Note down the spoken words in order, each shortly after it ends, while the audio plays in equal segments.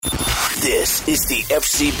This is the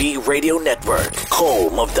FCB Radio Network,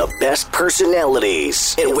 home of the best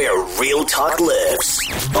personalities and where real talk lives.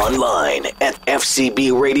 Online at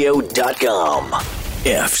fcbradio.com.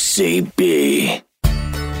 FCB.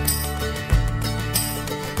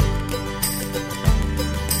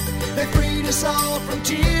 They freed us all from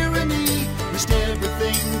tyranny, risked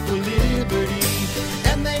everything for liberty,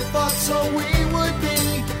 and they fought so we would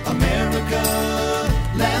be America,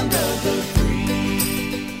 land of the free.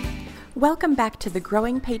 Welcome back to the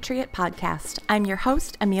Growing Patriot Podcast. I'm your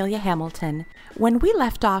host, Amelia Hamilton. When we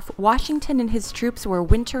left off, Washington and his troops were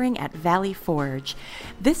wintering at Valley Forge.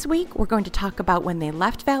 This week, we're going to talk about when they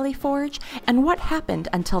left Valley Forge and what happened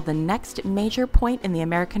until the next major point in the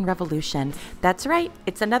American Revolution. That's right,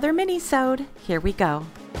 it's another minisode. Here we go.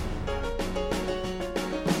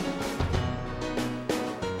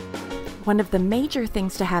 One of the major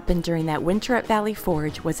things to happen during that winter at Valley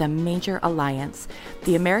Forge was a major alliance.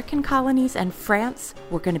 The American colonies and France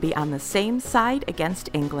were going to be on the same side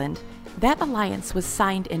against England. That alliance was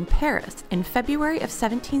signed in Paris in February of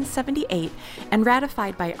 1778 and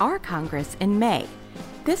ratified by our Congress in May.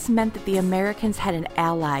 This meant that the Americans had an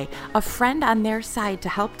ally, a friend on their side to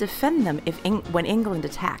help defend them when England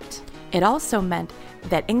attacked. It also meant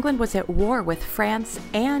that England was at war with France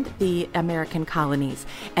and the American colonies,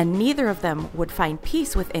 and neither of them would find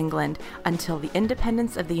peace with England until the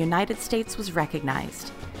independence of the United States was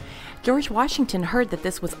recognized. George Washington heard that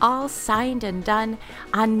this was all signed and done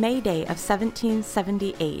on May Day of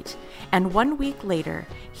 1778, and 1 week later,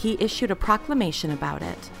 he issued a proclamation about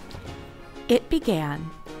it. It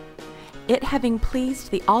began, "It having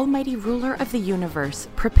pleased the Almighty Ruler of the universe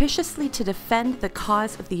propitiously to defend the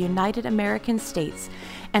cause of the United American States,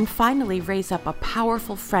 and finally raise up a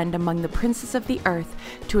powerful friend among the princes of the earth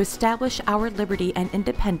to establish our liberty and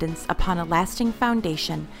independence upon a lasting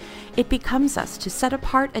foundation, it becomes us to set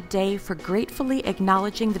apart a day for gratefully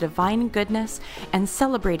acknowledging the divine goodness and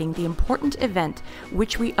celebrating the important event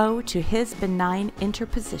which we owe to his benign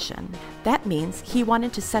interposition." That means he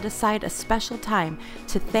wanted to set aside a special time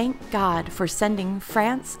to thank God for sending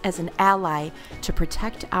France as an ally to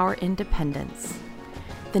protect our independence.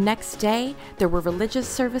 The next day, there were religious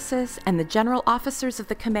services, and the general officers of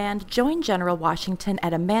the command joined General Washington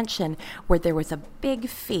at a mansion where there was a big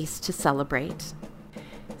feast to celebrate.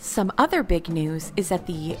 Some other big news is that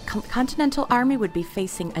the Continental Army would be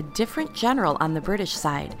facing a different general on the British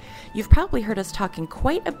side. You've probably heard us talking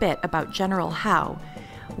quite a bit about General Howe.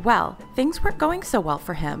 Well, things weren't going so well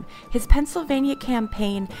for him. His Pennsylvania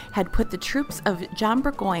campaign had put the troops of John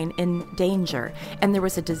Burgoyne in danger, and there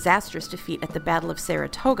was a disastrous defeat at the Battle of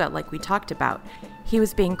Saratoga, like we talked about. He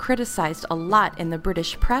was being criticized a lot in the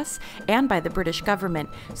British press and by the British government,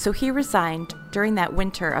 so he resigned during that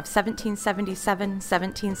winter of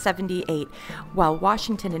 1777-1778, while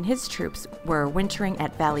Washington and his troops were wintering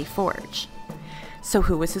at Valley Forge. So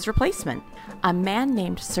who was his replacement? A man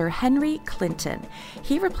named Sir Henry Clinton.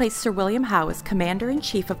 He replaced Sir William Howe as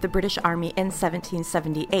Commander-in-Chief of the British Army in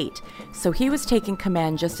 1778. So he was taking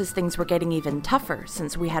command just as things were getting even tougher,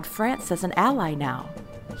 since we had France as an ally now.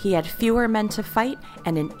 He had fewer men to fight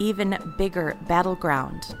and an even bigger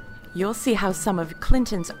battleground. You'll see how some of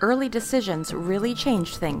Clinton's early decisions really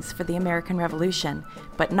changed things for the American Revolution,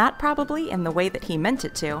 but not probably in the way that he meant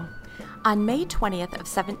it to. On May 20th of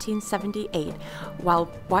 1778,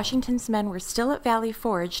 while Washington's men were still at Valley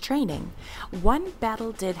Forge training, one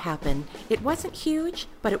battle did happen. It wasn't huge,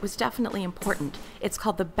 but it was definitely important. It's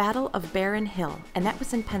called the Battle of Barren Hill, and that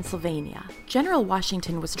was in Pennsylvania. General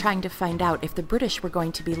Washington was trying to find out if the British were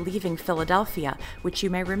going to be leaving Philadelphia, which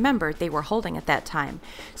you may remember they were holding at that time.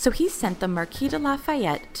 So he sent the Marquis de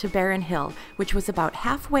Lafayette to Barren Hill, which was about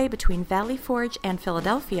halfway between Valley Forge and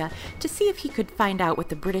Philadelphia, to see if he could find out what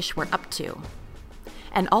the British were up to,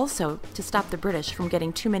 and also to stop the British from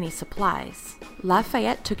getting too many supplies.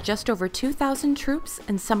 Lafayette took just over 2,000 troops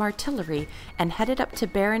and some artillery and headed up to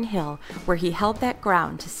Barren Hill, where he held that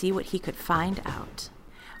ground to see what he could find out.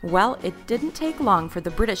 Well, it didn't take long for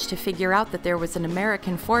the British to figure out that there was an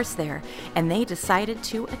American force there, and they decided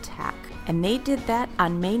to attack. And they did that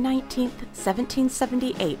on May 19th,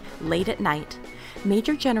 1778, late at night.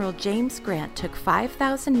 Major General James Grant took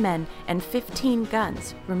 5,000 men and 15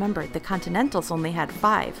 guns, remember the Continentals only had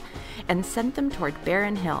 5, and sent them toward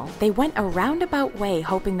Barren Hill. They went a roundabout way,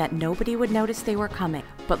 hoping that nobody would notice they were coming,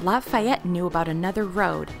 but Lafayette knew about another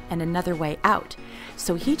road and another way out,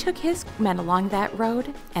 so he took his men along that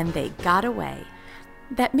road, and they got away.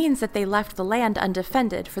 That means that they left the land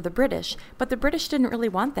undefended for the British, but the British didn't really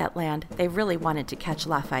want that land. They really wanted to catch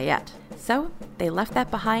Lafayette. So they left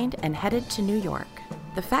that behind and headed to New York.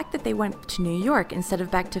 The fact that they went to New York instead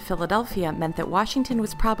of back to Philadelphia meant that Washington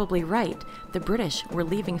was probably right. The British were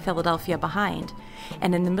leaving Philadelphia behind.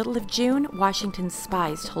 And in the middle of June, Washington's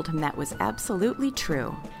spies told him that was absolutely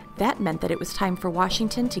true. That meant that it was time for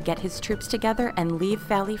Washington to get his troops together and leave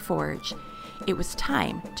Valley Forge. It was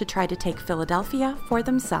time to try to take Philadelphia for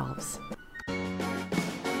themselves.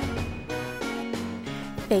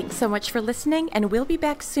 Thanks so much for listening, and we'll be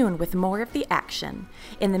back soon with more of the action.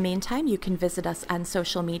 In the meantime, you can visit us on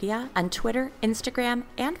social media, on Twitter, Instagram,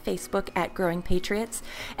 and Facebook at Growing Patriots,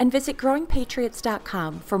 and visit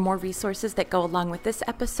growingpatriots.com for more resources that go along with this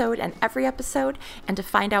episode and every episode, and to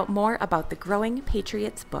find out more about the Growing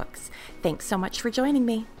Patriots books. Thanks so much for joining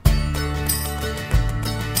me.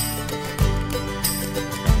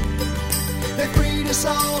 They freed us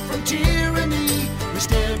all from tyranny,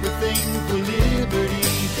 risked everything for liberty,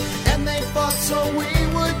 and they fought so we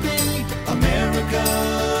would be America,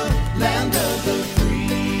 land of the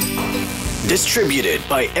free. Distributed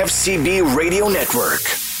by FCB Radio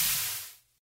Network.